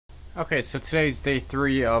Okay, so today's day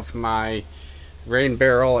 3 of my rain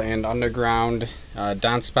barrel and underground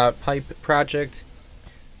downspout pipe project.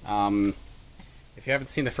 If you haven't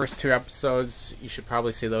seen the first 2 episodes, you should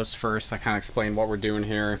probably see those first. I kind of explain what we're doing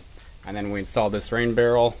here, and then we install this rain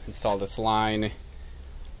barrel, install this line,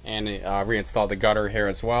 and reinstall the gutter here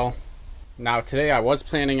as well. Now today I was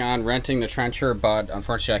planning on renting the trencher, but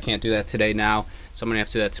unfortunately I can't do that today now, so I'm going to have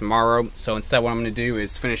to do that tomorrow. So instead what I'm going to do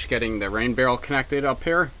is finish getting the rain barrel connected up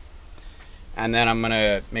here. And then I'm going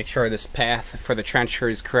to make sure this path for the trencher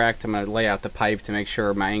is correct. I'm going to lay out the pipe to make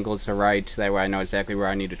sure my angles are right. That way I know exactly where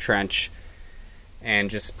I need to trench. And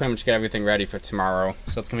just pretty much get everything ready for tomorrow.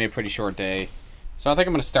 So it's going to be a pretty short day. So I think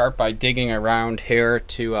I'm going to start by digging around here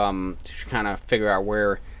to kind of figure out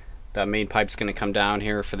where the main pipe's going to come down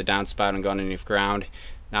here for the downspout and go underneath ground.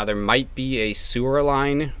 Now there might be a sewer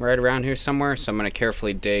line right around here somewhere. So I'm going to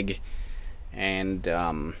carefully dig and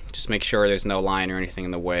just make sure there's no line or anything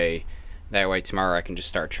in the way. That way tomorrow I can just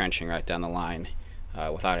start trenching right down the line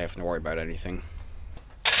without having to worry about anything.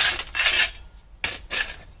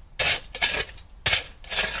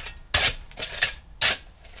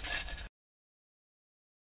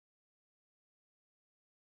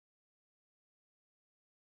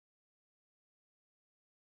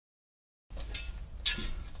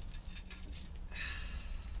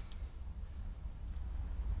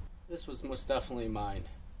 This was most definitely mine.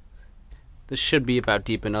 This should be about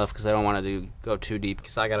deep enough because I don't want to go too deep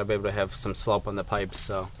because I got to be able to have some slope on the pipes.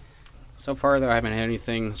 So far though I haven't had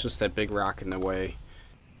anything. It's just that big rock in the way.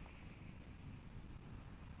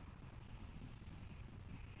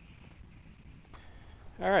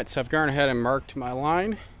 Alright, so I've gone ahead and marked my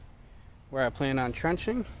line where I plan on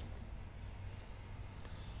trenching.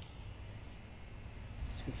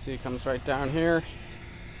 As you can see, it comes right down here.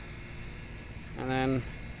 And then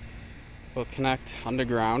we'll connect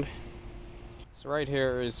underground. So right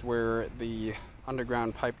here is where the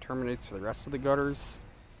underground pipe terminates for the rest of the gutters,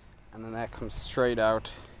 and then that comes straight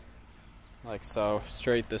out like so,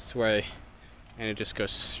 straight this way, and it just goes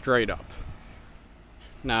straight up.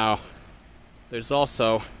 Now there's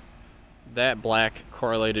also that black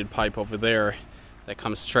correlated pipe over there that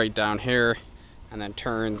comes straight down here and then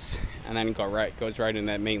turns and then goes right in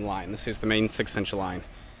that main line. This is the main 6-inch line.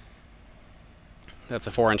 That's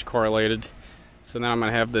a 4-inch correlated. So now I'm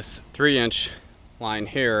going to have this 3-inch line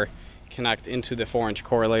here connect into the 4-inch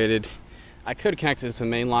correlated. I could connect it to the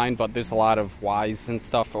main line, but there's a lot of Ys and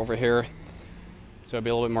stuff over here, so it'd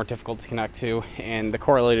be a little bit more difficult to connect to. And the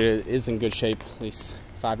correlated is in good shape, at least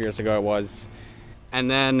 5 years ago it was. And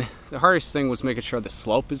then the hardest thing was making sure the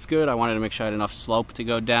slope is good. I wanted to make sure I had enough slope to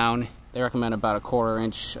go down. They recommend about a 1/4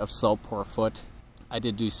 inch of slope per foot. I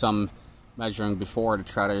did do some measuring before to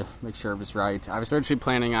try to make sure it was right. I was originally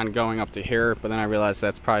planning on going up to here, but then I realized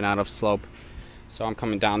that's probably not enough slope. So I'm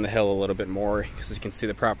coming down the hill a little bit more because you can see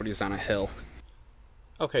the property is on a hill.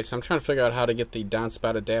 Okay, so I'm trying to figure out how to get the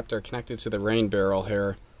downspout adapter connected to the rain barrel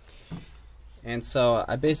here. And so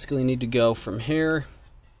I basically need to go from here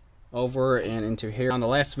over and into here. On the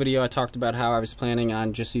last video I talked about how I was planning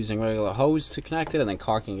on just using regular hose to connect it and then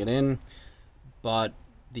caulking it in, but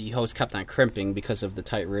the hose kept on crimping because of the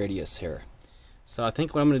tight radius here. So I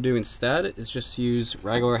think what I'm going to do instead is just use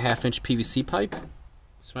regular 1/2-inch PVC pipe.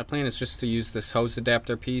 So my plan is just to use this hose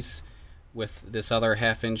adapter piece with this other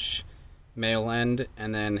 1/2-inch male end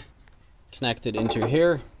and then connect it into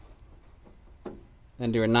here.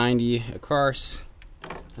 Then do a 90 across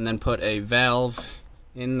and then put a valve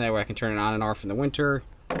in there where I can turn it on and off in the winter.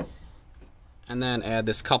 And then add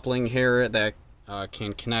this coupling here that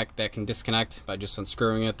can disconnect by just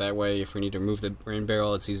unscrewing it. That way if we need to remove the rain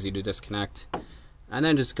barrel, it's easy to disconnect. And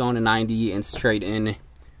then just going to 90 and straight in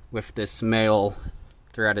with this male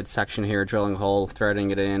threaded section here, drilling a hole,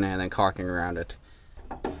 threading it in, and then caulking around it.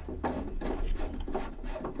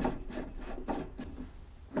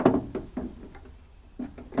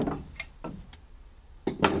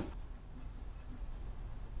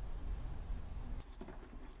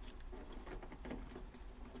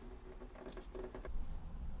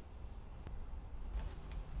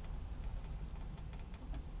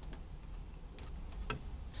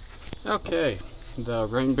 Okay, the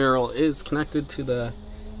rain barrel is connected to the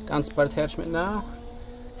downspout attachment now.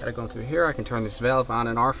 Gotta go through here. I can turn this valve on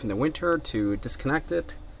and off in the winter to disconnect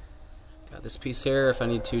it. Got this piece here if I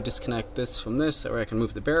need to disconnect this from this, that way I can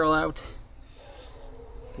move the barrel out.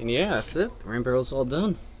 And yeah, that's it. The rain barrel's all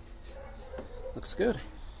done. Looks good.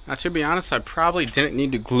 Now to be honest, I probably didn't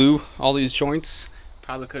need to glue all these joints.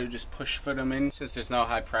 Probably could have just push fit them in. Since there's no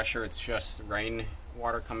high pressure, it's just rain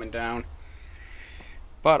water coming down.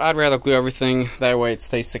 But I'd rather glue everything, that way it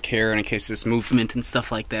stays secure, and in case there's movement and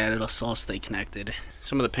stuff like that, it'll all stay connected.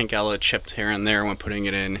 some of the pink outlet chipped here and there when putting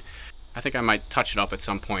it in. I think I might touch it up at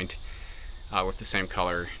some point with the same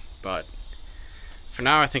color, but for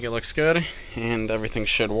now I think it looks good and everything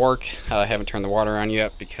should work. I haven't turned the water on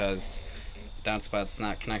yet because the downspout's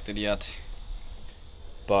not connected yet,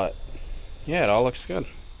 but yeah, it all looks good.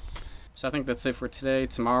 So I think that's it for today.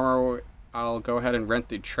 Tomorrow I'll go ahead and rent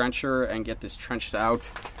the trencher and get this trenched out,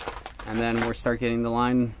 and then we'll start getting the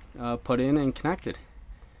line put in and connected.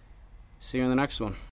 See you in the next one.